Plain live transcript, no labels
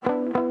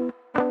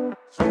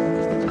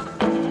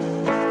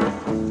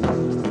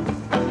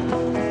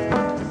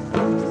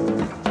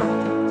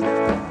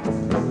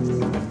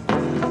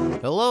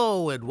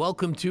and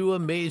welcome to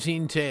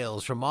Amazing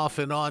Tales from Off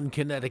and On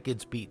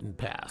Connecticut's Beaten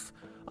Path.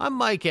 I'm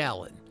Mike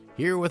Allen,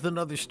 here with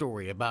another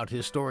story about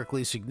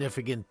historically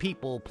significant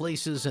people,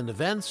 places, and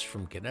events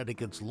from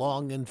Connecticut's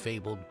long and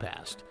fabled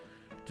past.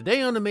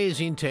 Today on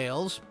Amazing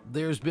Tales,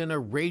 there's been a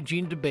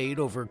raging debate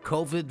over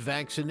COVID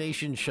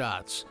vaccination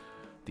shots.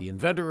 The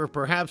inventor of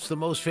perhaps the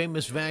most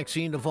famous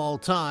vaccine of all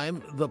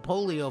time, the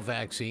polio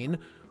vaccine,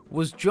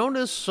 was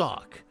Jonas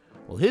Salk.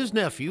 Well, his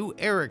nephew,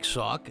 Eric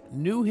Salk,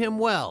 knew him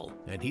well,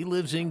 and he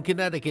lives in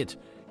Connecticut.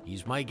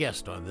 He's my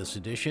guest on this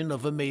edition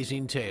of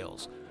Amazing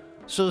Tales.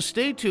 So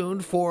stay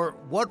tuned for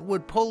what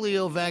would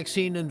polio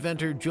vaccine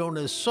inventor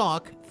Jonas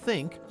Salk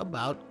think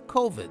about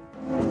COVID.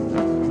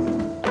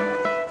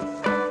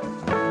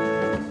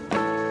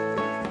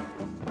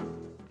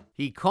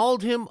 He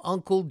called him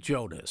Uncle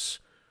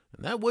Jonas,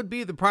 and that would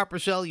be the proper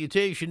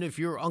salutation if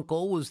your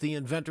uncle was the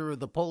inventor of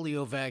the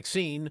polio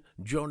vaccine,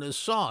 Jonas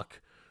Salk.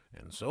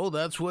 And so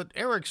that's what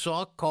Eric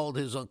Salk called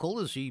his uncle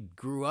as he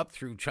grew up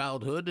through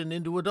childhood and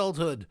into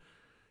adulthood.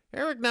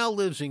 Eric now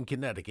lives in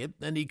Connecticut,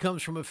 and he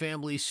comes from a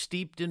family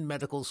steeped in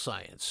medical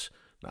science.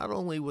 Not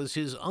only was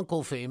his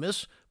uncle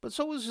famous, but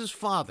so was his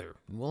father,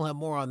 and we'll have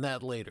more on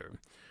that later.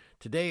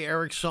 Today,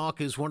 Eric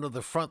Salk is one of the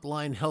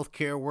frontline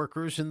healthcare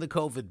workers in the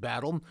COVID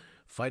battle,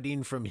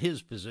 fighting from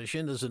his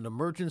position as an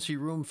emergency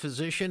room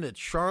physician at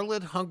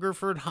Charlotte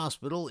Hungerford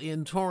Hospital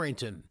in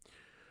Torrington.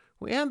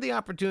 We had the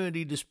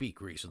opportunity to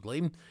speak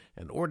recently,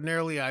 and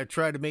ordinarily I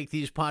try to make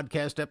these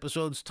podcast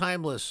episodes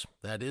timeless.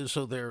 That is,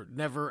 so they're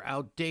never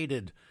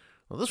outdated.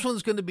 Well, this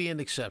one's going to be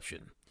an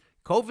exception.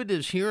 COVID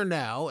is here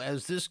now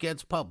as this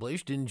gets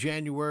published in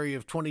January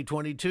of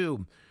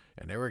 2022,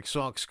 and Eric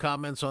Salk's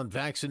comments on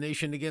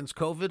vaccination against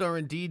COVID are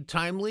indeed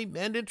timely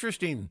and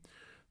interesting.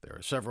 There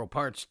are several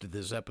parts to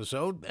this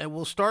episode, and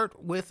we'll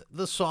start with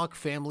the Salk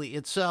family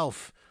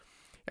itself.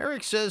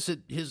 Eric says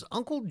that his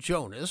Uncle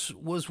Jonas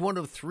was one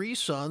of 3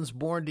 sons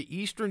born to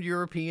Eastern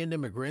European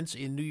immigrants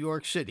in New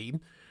York City,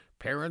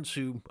 parents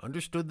who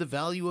understood the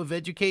value of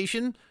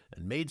education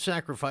and made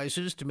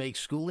sacrifices to make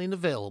schooling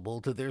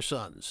available to their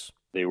sons.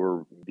 They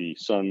were the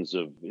sons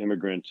of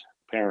immigrant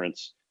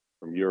parents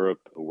from Europe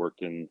who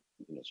worked in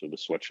sort of the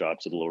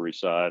sweatshops of the Lower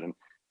East Side and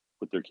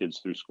put their kids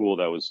through school.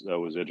 That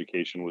was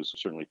education was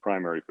certainly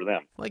primary for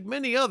them. Like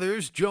many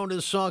others,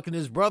 Jonas Salk and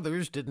his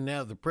brothers didn't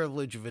have the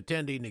privilege of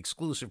attending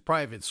exclusive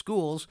private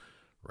schools.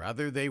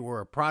 Rather, they were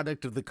a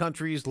product of the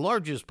country's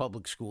largest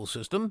public school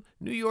system,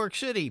 New York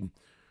City.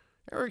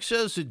 Eric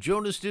says that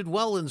Jonas did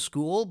well in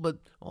school, but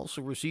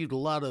also received a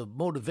lot of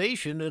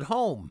motivation at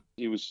home.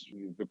 He was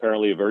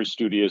apparently a very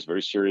studious,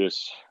 very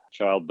serious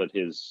child, but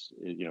his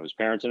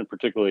parents, and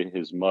particularly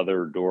his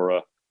mother,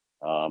 Dora,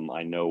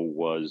 I know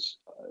was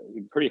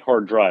pretty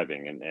hard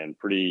driving and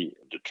pretty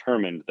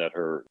determined that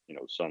her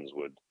sons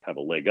would have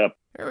a leg up.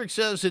 Eric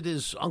says that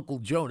his Uncle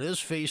Jonas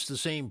faced the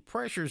same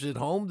pressures at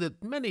home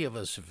that many of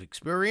us have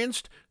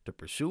experienced to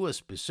pursue a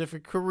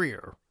specific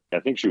career. I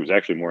think she was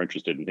actually more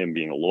interested in him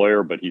being a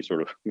lawyer, but he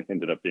sort of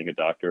ended up being a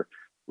doctor,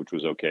 which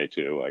was okay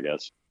too, I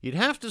guess. You'd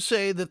have to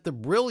say that the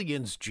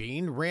brilliance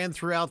gene ran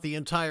throughout the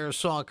entire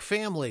Salk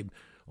family.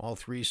 All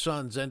 3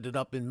 sons ended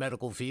up in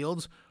medical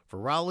fields: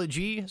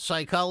 virology,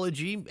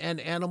 psychology, and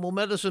animal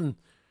medicine.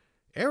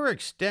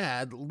 Eric's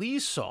dad, Lee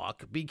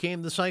Salk,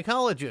 became the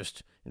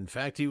psychologist. In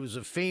fact, he was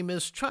a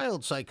famous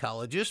child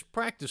psychologist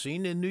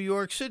practicing in New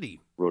York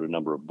City. Wrote a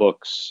number of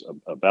books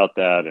about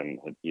that, and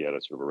he had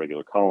a sort of a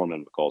regular column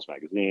in McCall's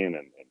magazine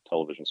and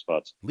television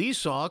spots. Lee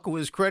Salk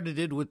was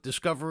credited with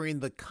discovering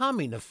the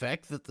calming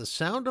effect that the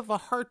sound of a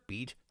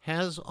heartbeat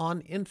has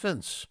on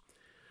infants.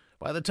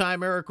 By the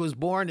time Eric was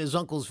born, his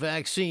uncle's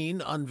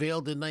vaccine,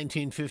 unveiled in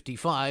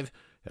 1955,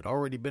 had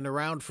already been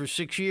around for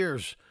 6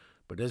 years.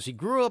 But as he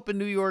grew up in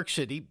New York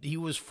City, he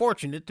was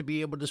fortunate to be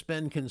able to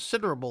spend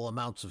considerable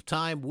amounts of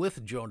time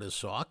with Jonas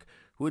Salk,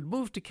 who had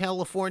moved to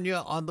California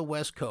on the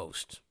West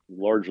Coast.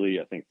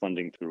 Largely, I think,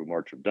 funding through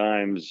March of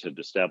Dimes, had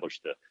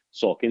established the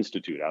Salk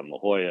Institute out in La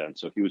Jolla. And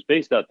so he was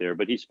based out there,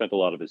 but he spent a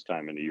lot of his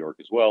time in New York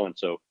as well. And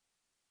so,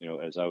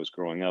 as I was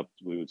growing up,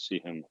 we would see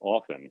him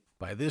often.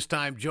 By this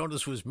time,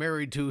 Jonas was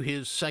married to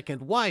his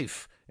second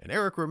wife, and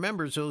Eric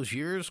remembers those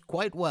years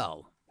quite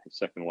well. His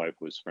second wife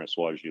was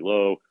Françoise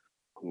Gillot,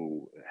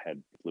 who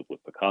had lived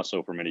with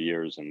Picasso for many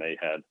years, and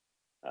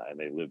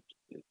they lived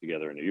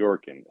together in New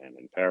York and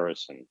in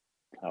Paris and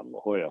out in La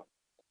Jolla.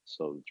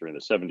 So during the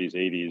 70s,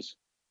 80s,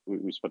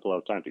 we spent a lot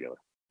of time together.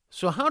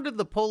 So how did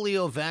the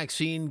polio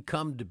vaccine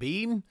come to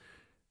be?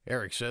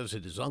 Eric says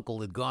that his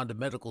uncle had gone to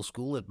medical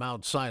school at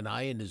Mount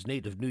Sinai in his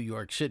native New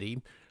York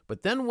City,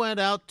 but then went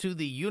out to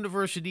the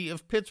University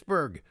of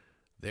Pittsburgh.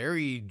 There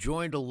he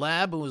joined a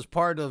lab and was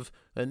part of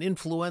an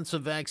influenza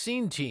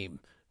vaccine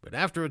team. But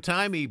after a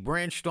time, he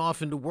branched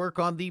off into work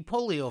on the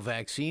polio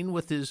vaccine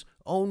with his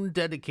own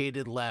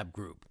dedicated lab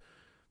group.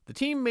 The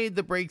team made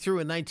the breakthrough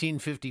in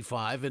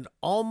 1955, and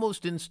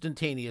almost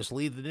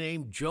instantaneously, the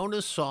name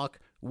Jonas Salk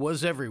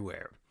was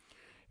everywhere.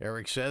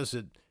 Eric says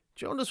that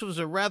Jonas was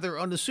a rather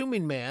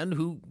unassuming man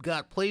who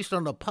got placed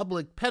on a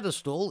public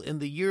pedestal in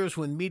the years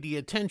when media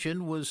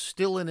attention was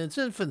still in its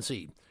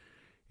infancy.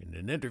 In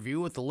an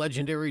interview with the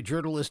legendary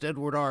journalist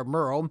Edward R.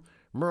 Murrow,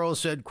 Murrow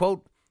said,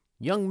 quote,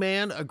 "Young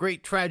man, a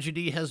great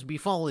tragedy has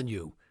befallen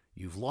you.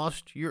 You've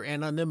lost your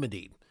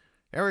anonymity."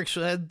 Eric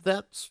said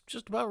that's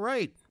just about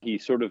right. He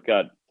sort of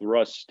got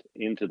thrust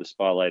into the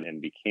spotlight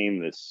and became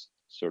this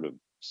sort of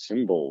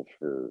symbol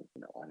for,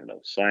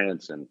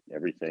 science and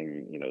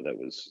everything, that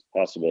was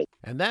possible.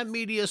 And that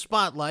media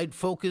spotlight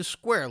focused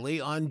squarely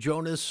on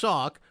Jonas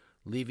Salk,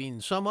 leaving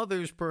some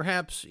others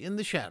perhaps in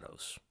the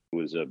shadows. It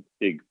was a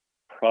big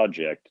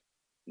project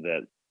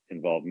that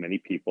involved many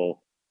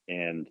people,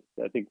 and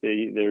I think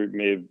there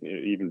may have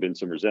even been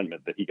some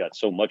resentment that he got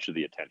so much of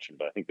the attention,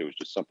 but I think there was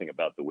just something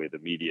about the way the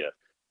media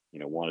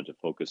wanted to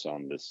focus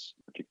on this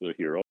particular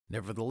hero.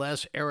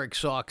 Nevertheless, Eric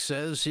Salk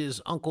says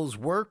his uncle's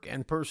work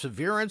and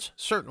perseverance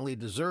certainly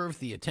deserved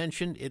the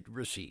attention it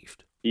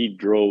received. He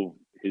drove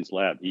his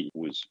lab. He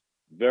was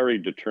very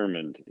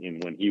determined in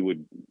when he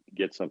would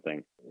get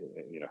something,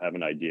 have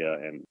an idea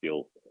and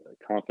feel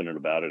confident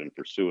about it and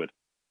pursue it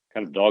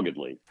kind of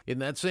doggedly. In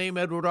that same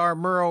Edward R.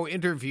 Murrow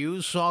interview,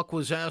 Salk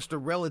was asked a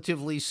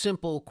relatively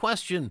simple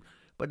question,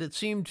 but it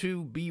seemed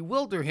to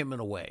bewilder him in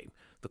a way.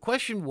 The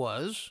question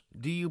was,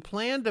 do you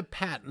plan to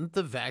patent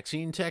the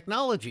vaccine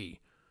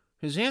technology?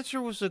 His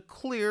answer was a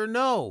clear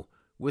no,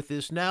 with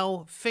this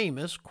now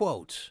famous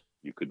quote.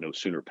 You could no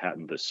sooner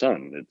patent the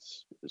sun.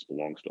 This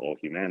belongs to all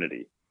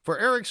humanity. For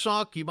Eric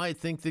Salk, you might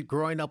think that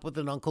growing up with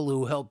an uncle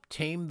who helped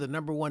tame the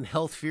number one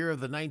health fear of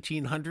the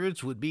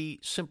 1900s would be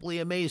simply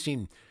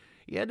amazing.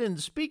 Yet in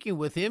speaking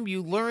with him,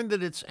 you learn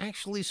that it's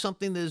actually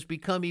something that has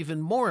become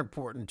even more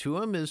important to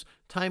him as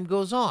time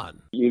goes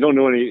on. You don't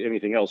know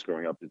anything else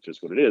growing up. It's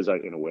just what it is.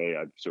 In a way,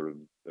 I've sort of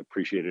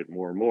appreciated it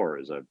more and more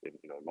as I've been,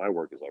 in my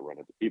work, as I run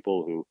into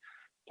people who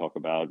talk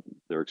about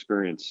their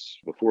experience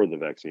before the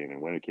vaccine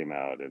and when it came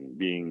out, and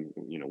being,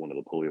 one of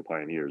the polio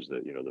pioneers,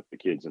 that, the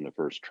kids in the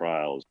first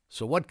trials.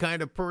 So what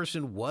kind of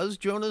person was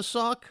Jonas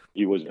Salk?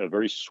 He was a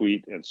very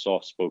sweet and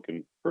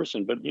soft-spoken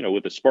person, but,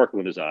 with a sparkle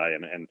in his eye,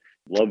 and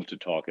loved to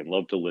talk and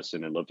loved to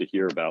listen and loved to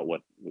hear about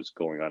what was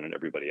going on in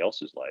everybody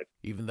else's life.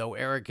 Even though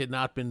Eric had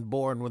not been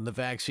born when the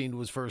vaccine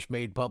was first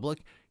made public,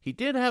 he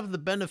did have the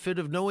benefit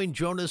of knowing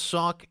Jonas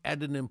Salk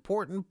at an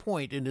important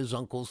point in his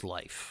uncle's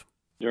life.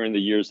 During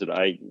the years that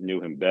I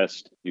knew him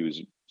best, he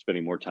was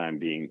spending more time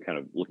being kind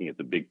of looking at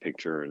the big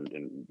picture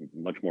and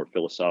much more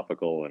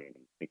philosophical and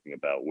thinking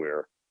about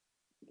where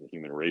the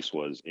human race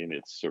was in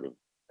its sort of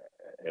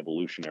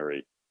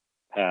evolutionary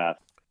path.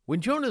 When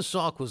Jonas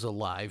Salk was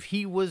alive,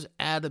 he was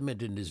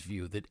adamant in his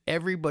view that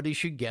everybody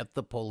should get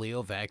the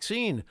polio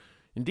vaccine.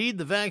 Indeed,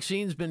 the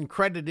vaccine's been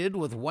credited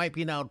with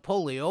wiping out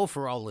polio,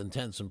 for all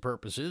intents and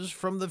purposes,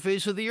 from the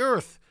face of the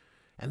earth.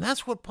 And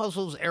that's what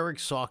puzzles Eric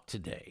Salk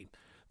today.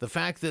 The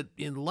fact that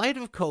in light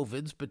of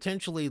COVID's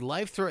potentially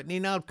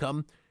life-threatening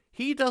outcome,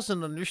 he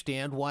doesn't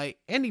understand why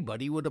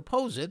anybody would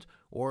oppose it,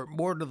 or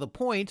more to the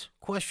point,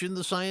 question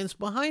the science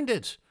behind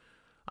it.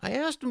 I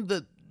asked him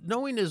that,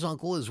 knowing his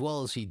uncle as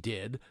well as he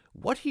did,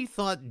 what he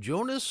thought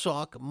Jonas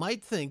Salk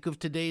might think of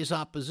today's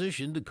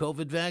opposition to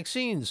COVID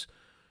vaccines.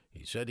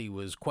 He said he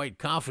was quite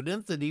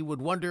confident that he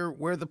would wonder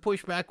where the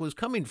pushback was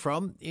coming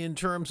from in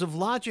terms of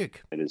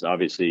logic. It is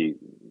obviously,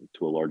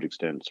 to a large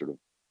extent, sort of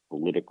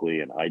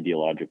politically and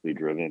ideologically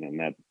driven, and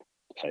that,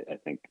 I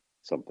think,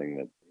 something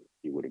that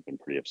he would have been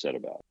pretty upset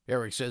about.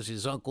 Eric says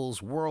his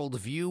uncle's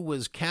worldview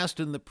was cast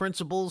in the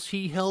principles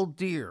he held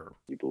dear.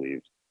 He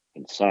believed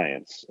in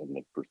science, and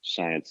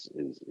science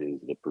is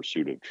the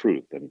pursuit of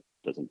truth and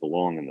doesn't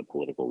belong in the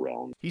political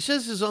realm. He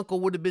says his uncle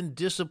would have been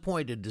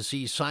disappointed to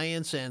see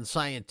science and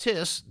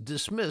scientists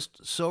dismissed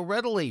so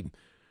readily.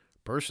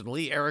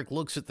 Personally, Eric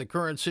looks at the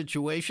current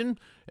situation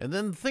and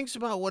then thinks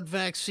about what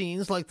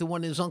vaccines like the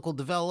one his uncle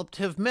developed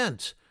have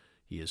meant.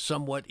 He is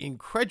somewhat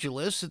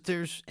incredulous that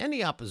there's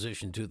any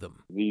opposition to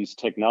them. These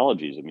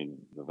technologies,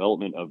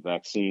 development of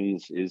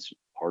vaccines is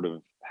part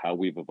of how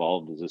we've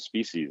evolved as a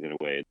species in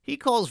a way. He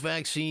calls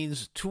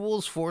vaccines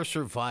tools for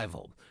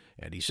survival,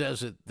 and he says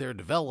that their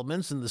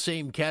development's in the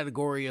same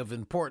category of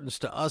importance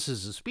to us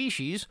as a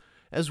species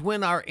as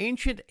when our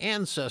ancient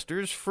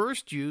ancestors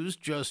first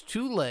used just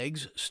 2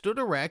 legs, stood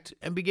erect,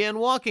 and began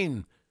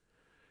walking.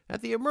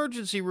 At the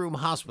emergency room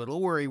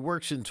hospital where he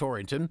works in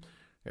Torrington,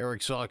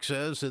 Eric Salk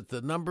says that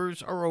the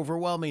numbers are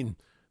overwhelming.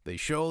 They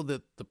show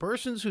that the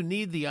persons who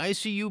need the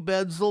ICU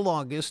beds the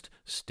longest,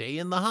 stay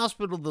in the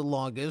hospital the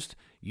longest,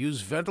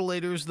 use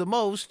ventilators the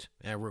most,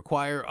 and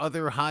require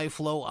other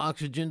high-flow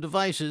oxygen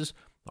devices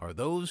are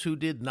those who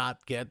did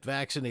not get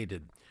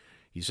vaccinated.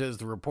 He says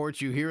the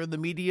reports you hear in the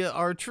media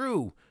are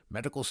true.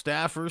 Medical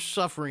staff are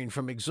suffering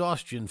from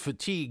exhaustion,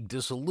 fatigue,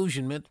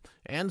 disillusionment,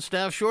 and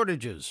staff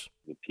shortages.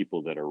 The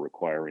people that are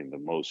requiring the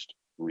most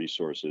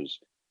resources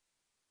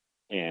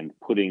and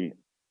putting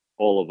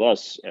all of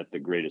us at the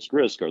greatest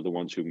risk are the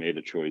ones who made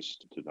a choice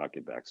to not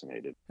get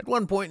vaccinated. At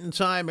one point in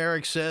time,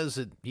 Eric says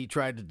that he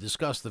tried to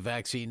discuss the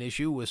vaccine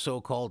issue with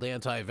so-called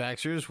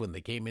anti-vaxxers when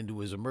they came into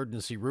his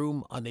emergency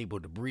room,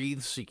 unable to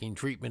breathe, seeking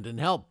treatment and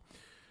help.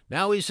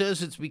 Now he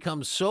says it's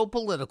become so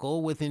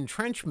political with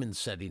entrenchment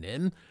setting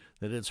in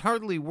that it's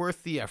hardly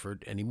worth the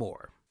effort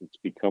anymore. it's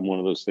become one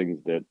of those things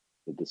that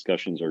the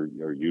discussions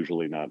are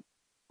usually not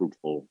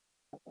fruitful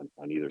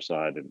on either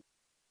side. And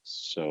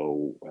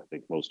so I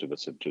think most of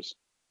us have just,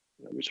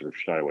 we sort of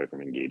shy away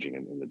from engaging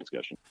in the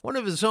discussion. One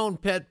of his own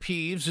pet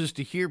peeves is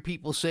to hear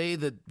people say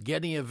that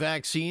getting a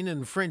vaccine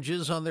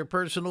infringes on their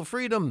personal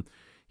freedom.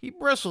 He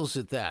bristles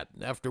at that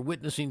after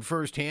witnessing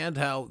firsthand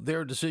how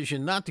their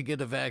decision not to get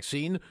a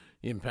vaccine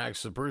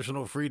impacts the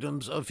personal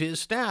freedoms of his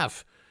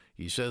staff.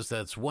 He says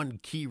that's one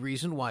key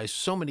reason why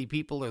so many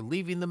people are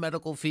leaving the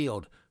medical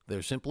field.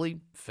 They're simply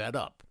fed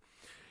up.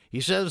 He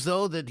says,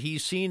 though, that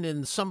he's seen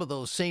in some of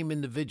those same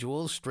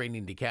individuals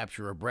straining to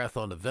capture a breath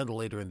on a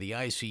ventilator in the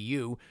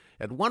ICU,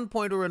 at one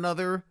point or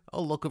another, a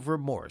look of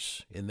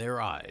remorse in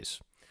their eyes.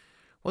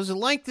 Was it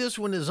like this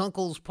when his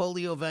uncle's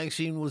polio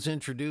vaccine was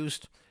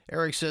introduced?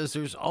 Eric says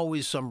there's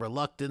always some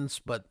reluctance,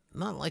 but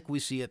not like we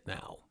see it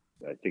now.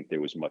 I think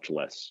there was much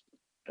less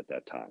at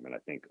that time, and I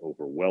think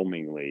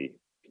overwhelmingly,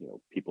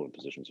 people in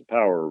positions of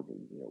power,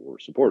 were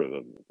supportive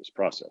of this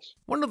process.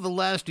 One of the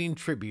lasting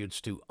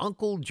tributes to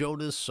Uncle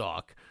Jonas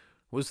Salk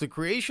was the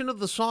creation of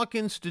the Salk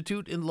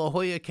Institute in La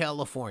Jolla,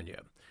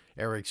 California.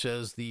 Eric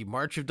says the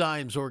March of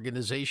Dimes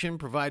organization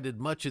provided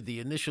much of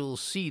the initial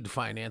seed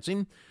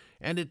financing,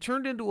 and it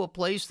turned into a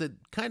place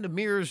that kind of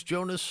mirrors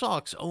Jonas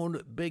Salk's own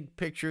big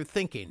picture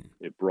thinking.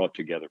 It brought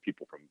together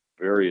people from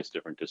various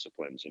different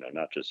disciplines,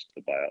 not just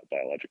the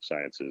biologic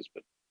sciences,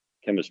 but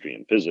chemistry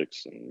and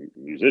physics and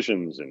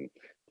musicians and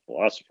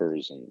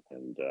philosophers, and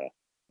the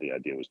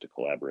idea was to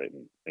collaborate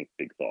and think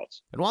big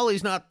thoughts. And while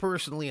he's not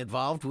personally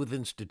involved with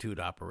Institute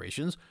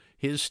operations,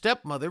 his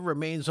stepmother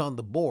remains on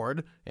the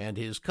board, and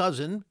his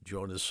cousin,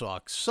 Jonas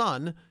Salk's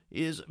son,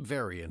 is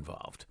very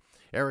involved.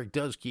 Eric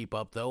does keep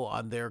up, though,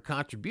 on their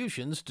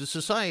contributions to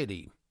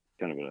society.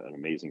 Kind of an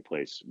amazing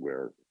place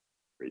where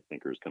great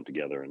thinkers come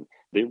together, and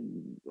they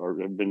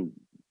have been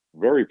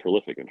very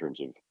prolific in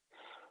terms of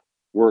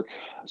work,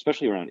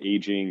 especially around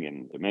aging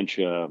and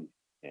dementia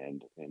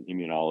and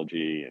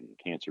immunology and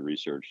cancer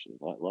research.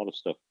 A lot of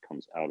stuff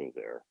comes out of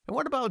there. And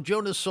what about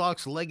Jonas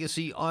Salk's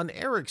legacy on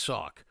Eric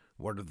Salk?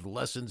 What are the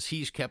lessons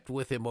he's kept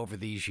with him over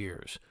these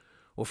years?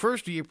 Well,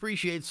 first, he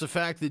appreciates the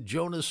fact that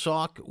Jonas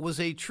Salk was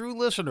a true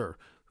listener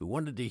who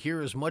wanted to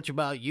hear as much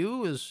about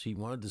you as he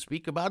wanted to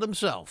speak about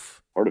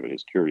himself. Part of it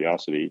is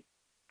curiosity.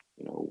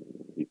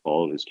 He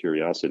followed his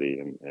curiosity,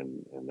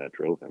 and that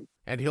drove him.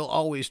 And he'll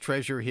always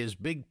treasure his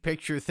big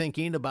picture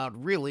thinking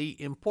about really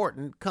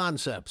important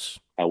concepts.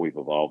 How we've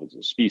evolved as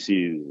a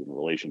species in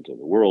relation to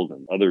the world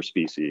and other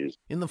species.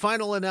 In the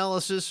final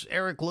analysis,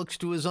 Eric looks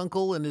to his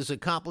uncle and his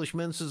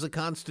accomplishments as a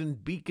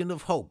constant beacon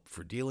of hope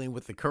for dealing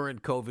with the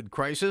current COVID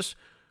crisis,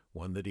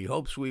 one that he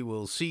hopes we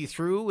will see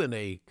through in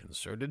a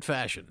concerted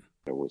fashion.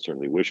 I would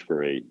certainly wish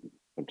for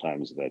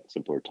sometimes that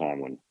simpler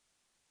time when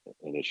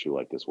an issue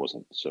like this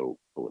wasn't so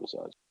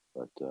politicized.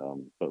 But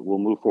we'll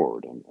move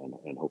forward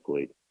and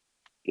hopefully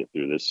get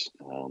through this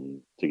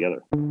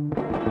together.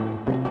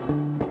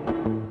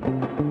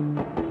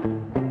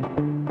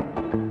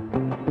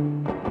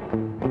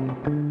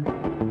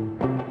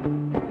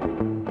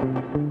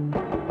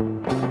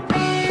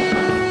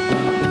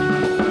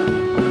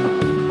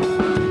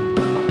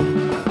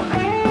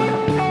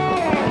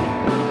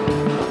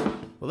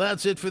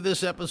 That's it for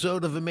this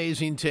episode of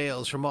Amazing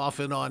Tales from Off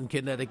and On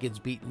Connecticut's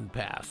Beaten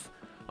Path.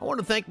 I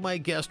want to thank my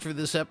guest for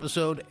this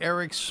episode,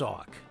 Eric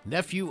Salk,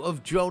 nephew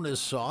of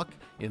Jonas Salk,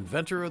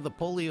 inventor of the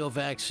polio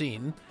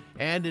vaccine,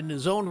 and in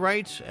his own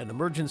right, an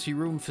emergency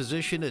room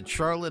physician at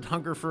Charlotte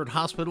Hungerford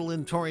Hospital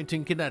in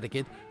Torrington,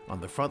 Connecticut, on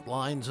the front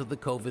lines of the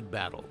COVID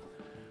battle.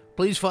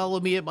 Please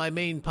follow me at my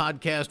main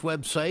podcast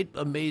website,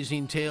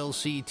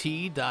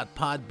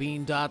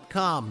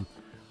 amazingtalesct.podbean.com.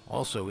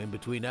 Also, in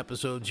between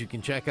episodes, you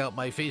can check out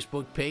my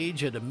Facebook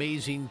page at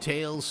Amazing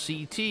Tales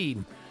CT.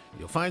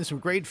 You'll find some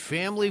great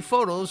family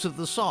photos of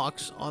the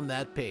Salks on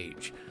that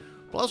page.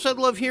 Plus, I'd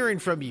love hearing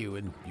from you,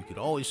 and you could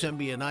always send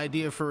me an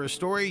idea for a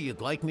story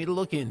you'd like me to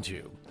look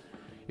into.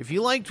 If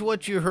you liked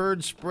what you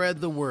heard,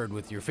 spread the word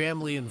with your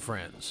family and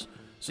friends.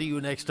 See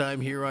you next time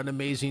here on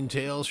Amazing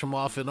Tales from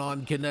Off and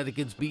On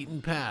Connecticut's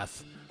Beaten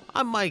Path.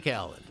 I'm Mike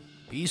Allen.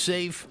 Be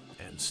safe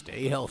and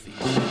stay healthy.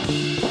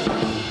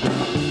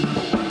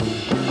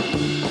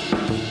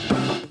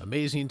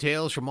 Amazing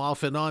Tales from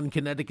Off and On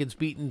Connecticut's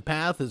Beaten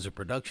Path is a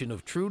production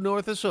of True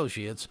North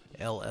Associates,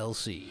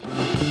 LLC.